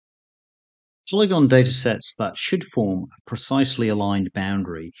Polygon datasets that should form a precisely aligned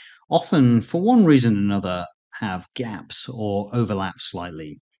boundary often, for one reason or another, have gaps or overlap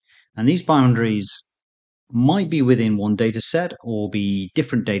slightly. And these boundaries might be within one dataset or be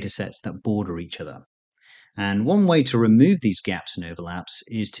different datasets that border each other. And one way to remove these gaps and overlaps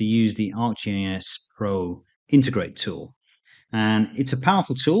is to use the ArcGIS Pro Integrate tool. And it's a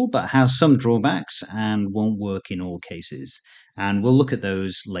powerful tool, but has some drawbacks and won't work in all cases. And we'll look at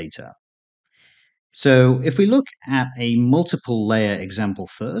those later. So if we look at a multiple layer example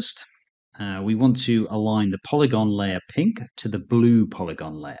first, we want to align the polygon layer pink to the blue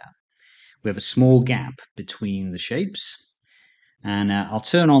polygon layer. We have a small gap between the shapes, and I'll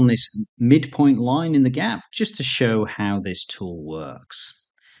turn on this midpoint line in the gap just to show how this tool works.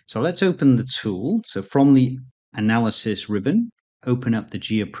 So let's open the tool. So from the analysis ribbon, open up the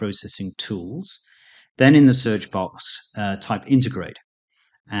geoprocessing tools. Then in the search box, type integrate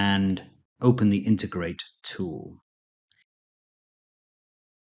and open the integrate tool.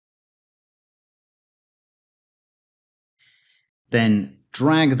 Then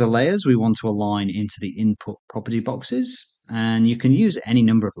drag the layers we want to align into the input property boxes, and you can use any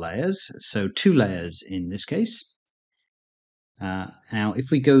number of layers, so 2 layers in this case. Now, if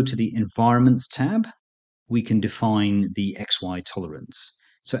we go to the Environments tab, we can define the XY tolerance.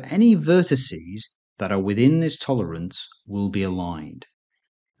 So any vertices that are within this tolerance will be aligned.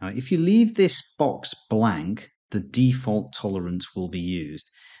 Now, if you leave this box blank, the default tolerance will be used.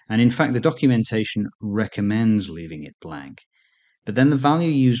 And in fact, the documentation recommends leaving it blank. But then the value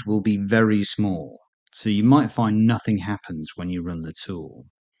used will be very small, so you might find nothing happens when you run the tool.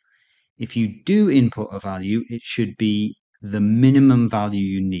 If you do input a value, it should be the minimum value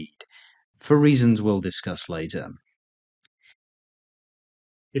you need, for reasons we'll discuss later.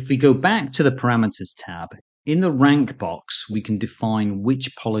 If we go back to the Parameters tab, in the rank box, we can define which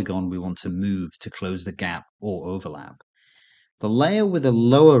polygon we want to move to close the gap or overlap. The layer with a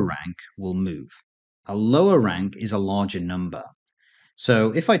lower rank will move. A lower rank is a larger number. So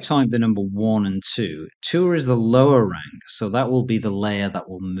if I type the number 1 and 2, 2 is the lower rank, so that will be the layer that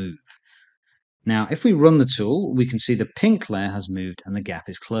will move. Now, if we run the tool, we can see the pink layer has moved and the gap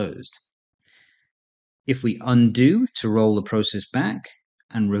is closed. If we undo to roll the process back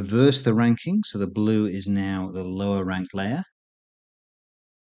and reverse the ranking, so the blue is now the lower ranked layer,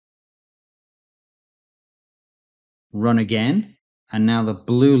 run again, and now the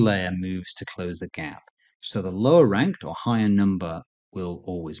blue layer moves to close the gap. So the lower ranked or higher number will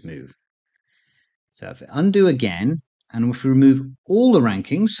always move. So if I undo again, and if we remove all the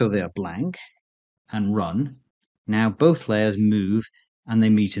rankings so they are blank and run, now both layers move and they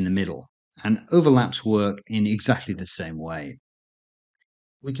meet in the middle. And overlaps work in exactly the same way.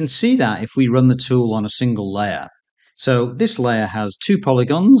 We can see that if we run the tool on a single layer. So this layer has 2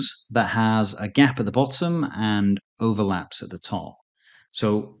 polygons that has a gap at the bottom and overlaps at the top.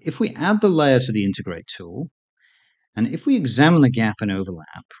 So if we add the layer to the integrate tool, and if we examine the gap and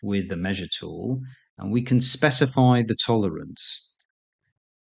overlap with the measure tool, and we can specify the tolerance.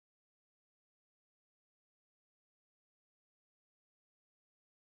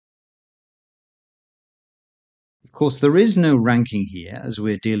 Of course, there is no ranking here as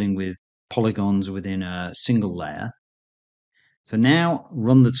we're dealing with polygons within a single layer. So now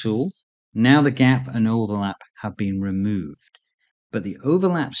run the tool. Now the gap and overlap have been removed, but the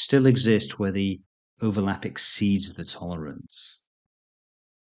overlap still exists where the overlap exceeds the tolerance.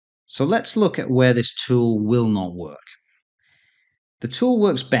 So let's look at where this tool will not work. The tool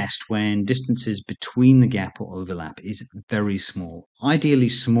works best when distances between the gap or overlap is very small, ideally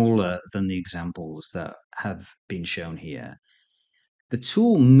smaller than the examples that have been shown here. The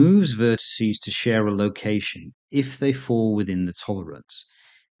tool moves vertices to share a location if they fall within the tolerance.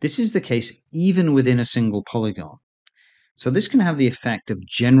 This is the case even within a single polygon. So this can have the effect of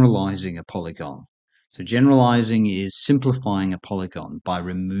generalizing a polygon. So generalizing is simplifying a polygon by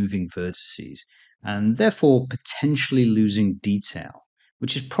removing vertices and therefore potentially losing detail,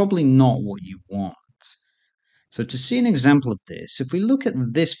 which is probably not what you want. So to see an example of this, if we look at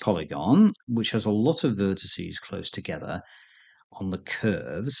this polygon, which has a lot of vertices close together on the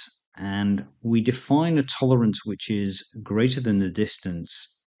curves, and we define a tolerance which is greater than the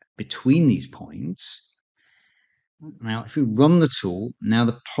distance between these points. Now, if we run the tool, now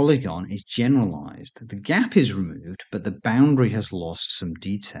the polygon is generalized. The gap is removed, but the boundary has lost some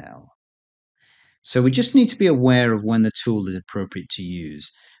detail. So we just need to be aware of when the tool is appropriate to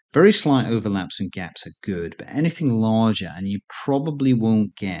use. Very slight overlaps and gaps are good, but anything larger and you probably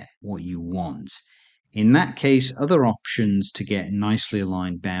won't get what you want. In that case, other options to get nicely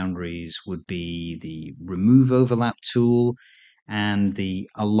aligned boundaries would be the remove overlap tool and the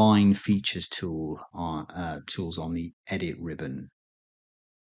Align Features tools on the Edit ribbon.